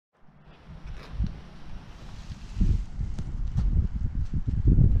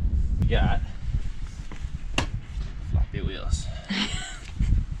got floppy wheels.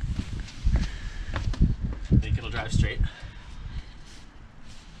 Think it'll drive straight.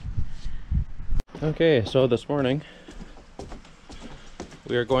 Okay, so this morning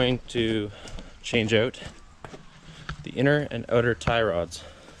we are going to change out the inner and outer tie rods.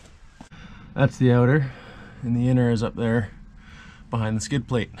 That's the outer, and the inner is up there behind the skid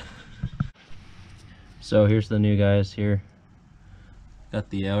plate. So here's the new guys here. Got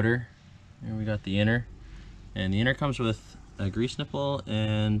the outer, and we got the inner. And the inner comes with a grease nipple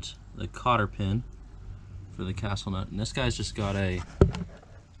and the cotter pin for the castle nut. And this guy's just got a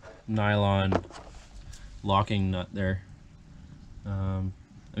nylon locking nut there. I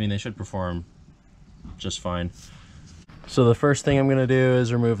mean, they should perform just fine. So the first thing I'm gonna do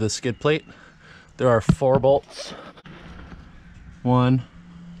is remove the skid plate. There are 4 bolts. 1,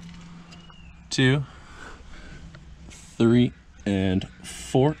 2, 3, and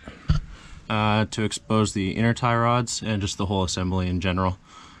 4 to expose the inner tie rods and just the whole assembly in general.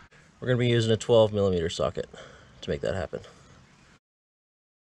 We're gonna be using a 12mm socket to make that happen.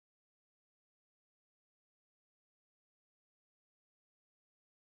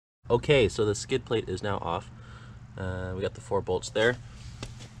 Okay, so the skid plate is now off. We got the 4 bolts there.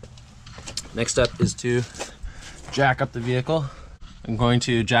 Next step is to jack up the vehicle. I'm going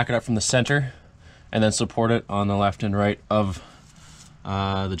to jack it up from the center and then support it on the left and right of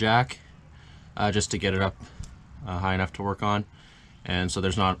the jack just to get it up high enough to work on. And so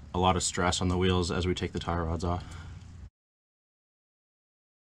there's not a lot of stress on the wheels as we take the tie rods off.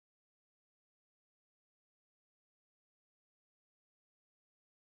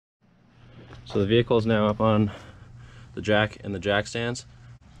 So the vehicle is now up on the jack and the jack stands.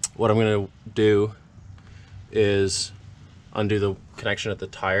 What I'm going to do is undo the connection at the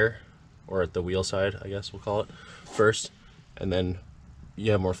tire, or at the wheel side, I guess we'll call it, first, and then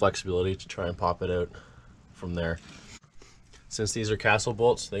you have more flexibility to try and pop it out from there. Since these are castle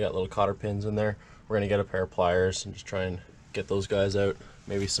bolts, they got little cotter pins in there. We're going to get a pair of pliers and just try and get those guys out,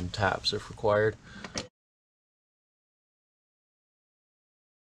 maybe some taps if required.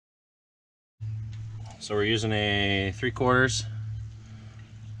 So we're using a 3/4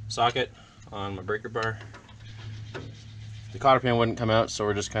 socket on my breaker bar. The cotter pin wouldn't come out, so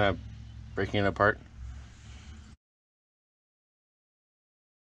we're just kind of breaking it apart.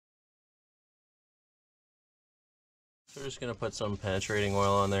 So we're just going to put some penetrating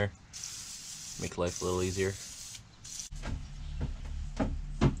oil on there, make life a little easier.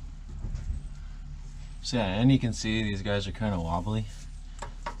 So yeah, and you can see these guys are kind of wobbly.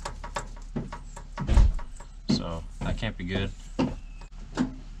 So that can't be good.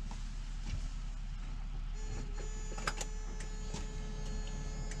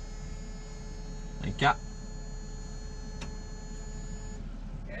 Like, yeah.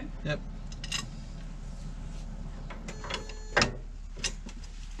 Good? Yep.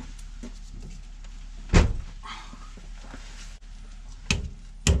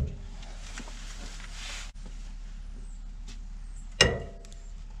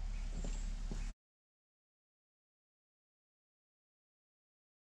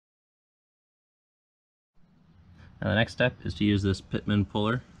 Now the next step is to use this Pitman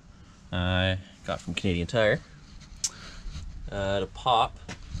puller I got from Canadian Tire to pop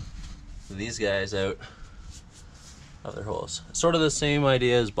these guys out of their holes. Sort of the same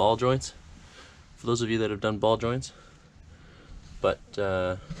idea as ball joints, for those of you that have done ball joints, but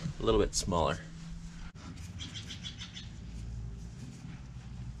a little bit smaller.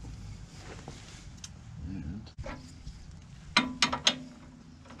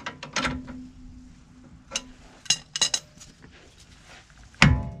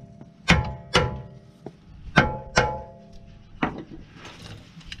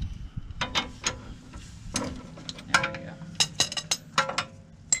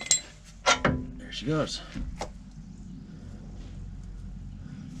 She goes.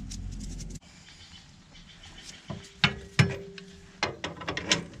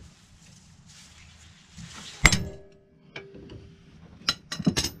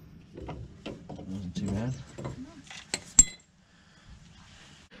 Wasn't too bad.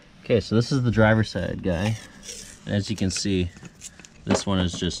 Okay, so this is the driver's side guy. And as you can see, this one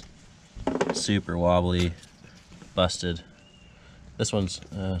is just super wobbly, busted. This one's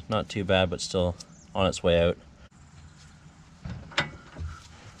not too bad, but still on its way out.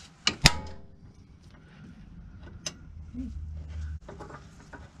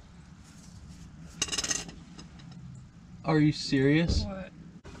 Are you serious? What?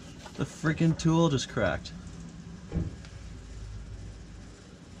 The freaking tool just cracked.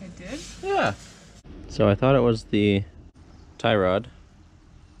 It did? Yeah. So I thought it was the tie rod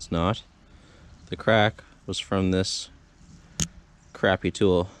It's not. The crack was from this crappy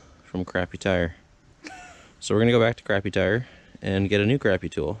tool from Crappy Tire. So we're gonna go back to Crappy Tire and get a new crappy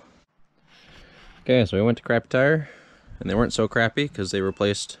tool. Okay, so we went to Crappy Tire, and they weren't so crappy because they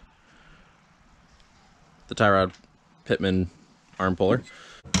replaced the tie rod Pitman arm puller.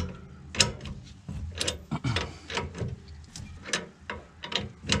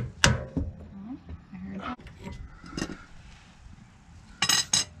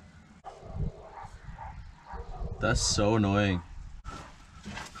 That's so annoying.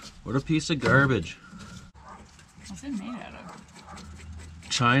 What a piece of garbage. What's it made out of?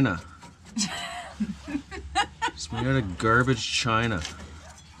 China. It's made out of garbage China.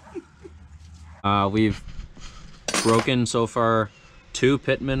 We've broken so far 2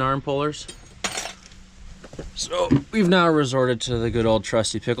 Pitman arm pullers. So we've now resorted to the good old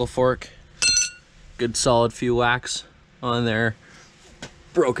trusty pickle fork. Good solid few whacks on there.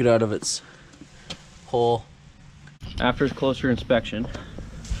 Broke it out of its hole. After closer inspection,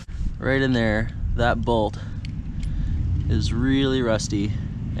 right in there, that bolt is really rusty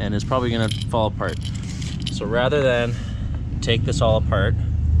and is probably gonna fall apart. So rather than take this all apart,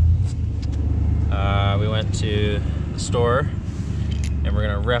 we went to the store and we're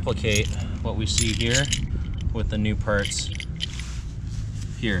gonna replicate what we see here with the new parts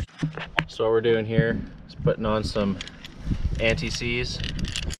here. So what we're doing here is putting on some anti-seize.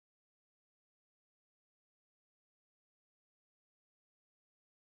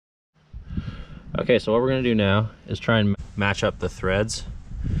 Okay, so what we're gonna do now is try and match up the threads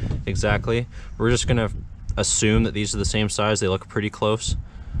exactly. We're just gonna assume that these are the same size. They look pretty close,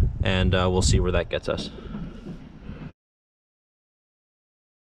 and we'll see where that gets us.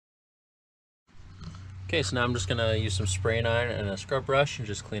 Okay, so now I'm just gonna use some spraying iron and a scrub brush and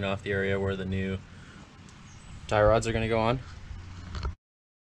just clean off the area where the new tie rods are gonna go on.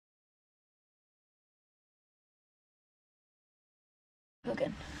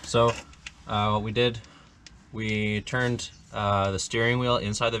 Okay. So what we did, we turned the steering wheel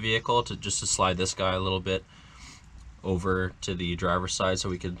inside the vehicle to slide this guy a little bit over to the driver's side so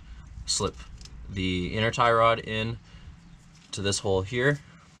we could slip the inner tie rod in to this hole here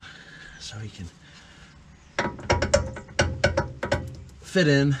so we can fit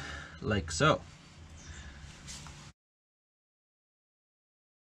in like so.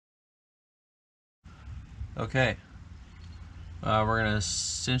 Okay. We're gonna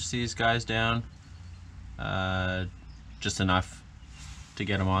cinch these guys down just enough to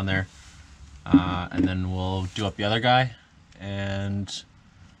get them on there, and then we'll do up the other guy and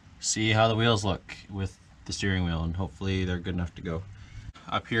see how the wheels look with the steering wheel, and hopefully they're good enough to go.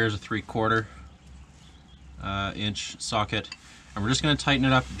 Up here is a 3/4 inch socket, and we're just going to tighten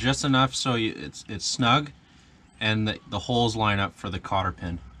it up just enough so it's snug and the holes line up for the cotter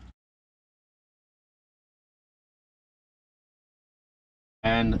pin.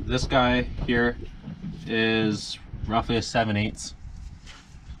 And this guy here is roughly a 7/8.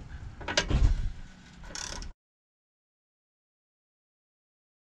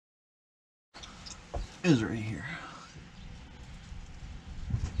 Is right here.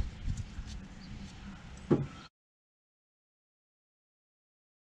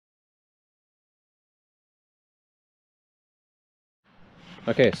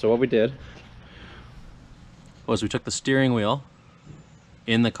 Okay, so what we did was we took the steering wheel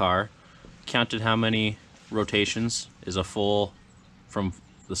in the car, counted how many rotations is a full from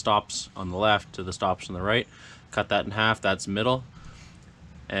the stops on the left to the stops on the right, cut that in half, that's middle,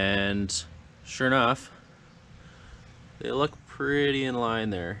 and sure enough, they look pretty in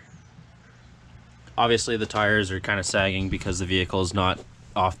line there. Obviously the tires are kind of sagging because the vehicle is not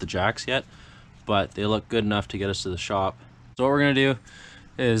off the jacks yet, but they look good enough to get us to the shop. So what we're gonna do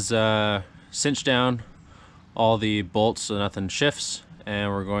is cinch down all the bolts so nothing shifts,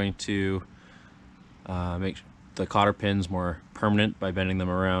 and we're going to make the cotter pins more permanent by bending them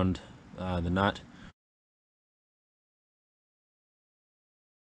around the nut.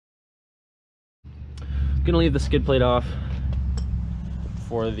 Gonna leave the skid plate off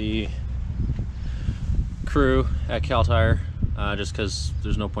for the crew at Cal Tire, just because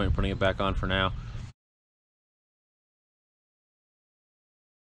there's no point in putting it back on for now.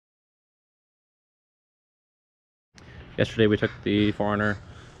 Yesterday we took the 4Runner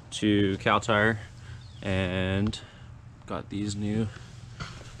to Cal Tire and got these new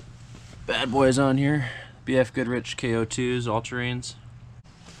bad boys on here, BF Goodrich KO2s all-terrains.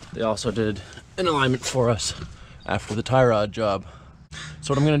 They also did an alignment for us after the tie rod job.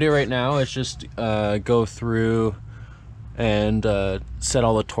 So what I'm going to do right now is just go through and set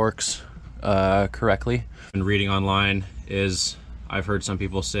all the torques correctly. And reading online is I've heard some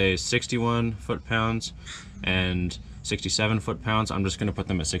people say 61 foot-pounds and 67 foot-pounds. I'm just going to put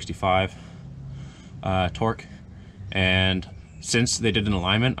them at 65 torque. And since they did an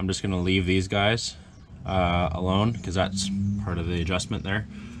alignment, I'm just going to leave these guys alone because that's part of the adjustment there.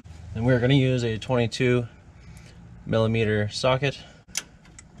 And we're going to use a 22 millimeter socket.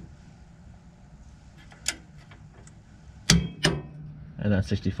 And that's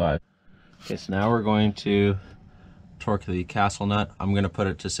 65. Okay, so now we're going to torque the castle nut. I'm going to put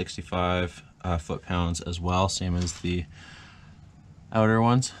it to 65 foot-pounds as well, same as the outer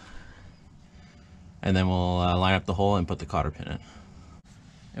ones. And then we'll line up the hole and put the cotter pin in.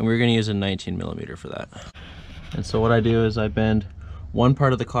 And we're going to use a 19 millimeter for that. And so what I do is I bend one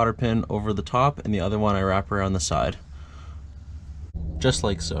part of the cotter pin over the top and the other one I wrap around the side. Just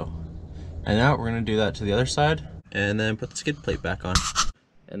like so. And now we're going to do that to the other side and then put the skid plate back on.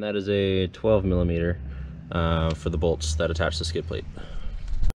 And that is a 12 millimeter for the bolts that attach the skid plate.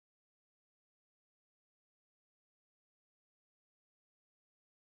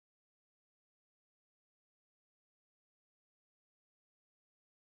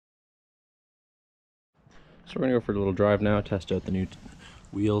 So we're gonna go for a little drive now, test out the new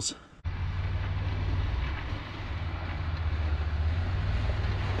wheels.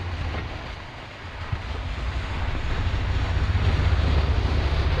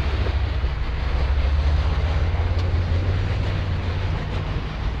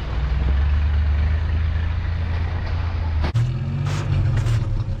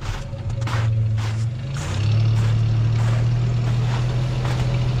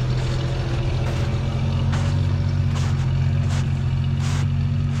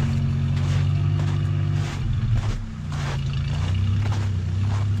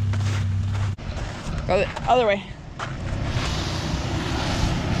 Go the other way.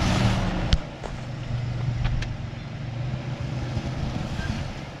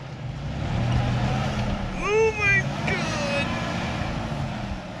 Oh my God.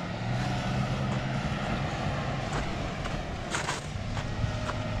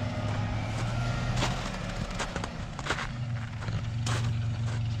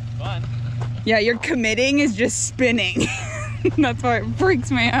 Fun. Yeah, your committing is just spinning. That's why it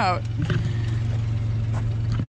freaks me out.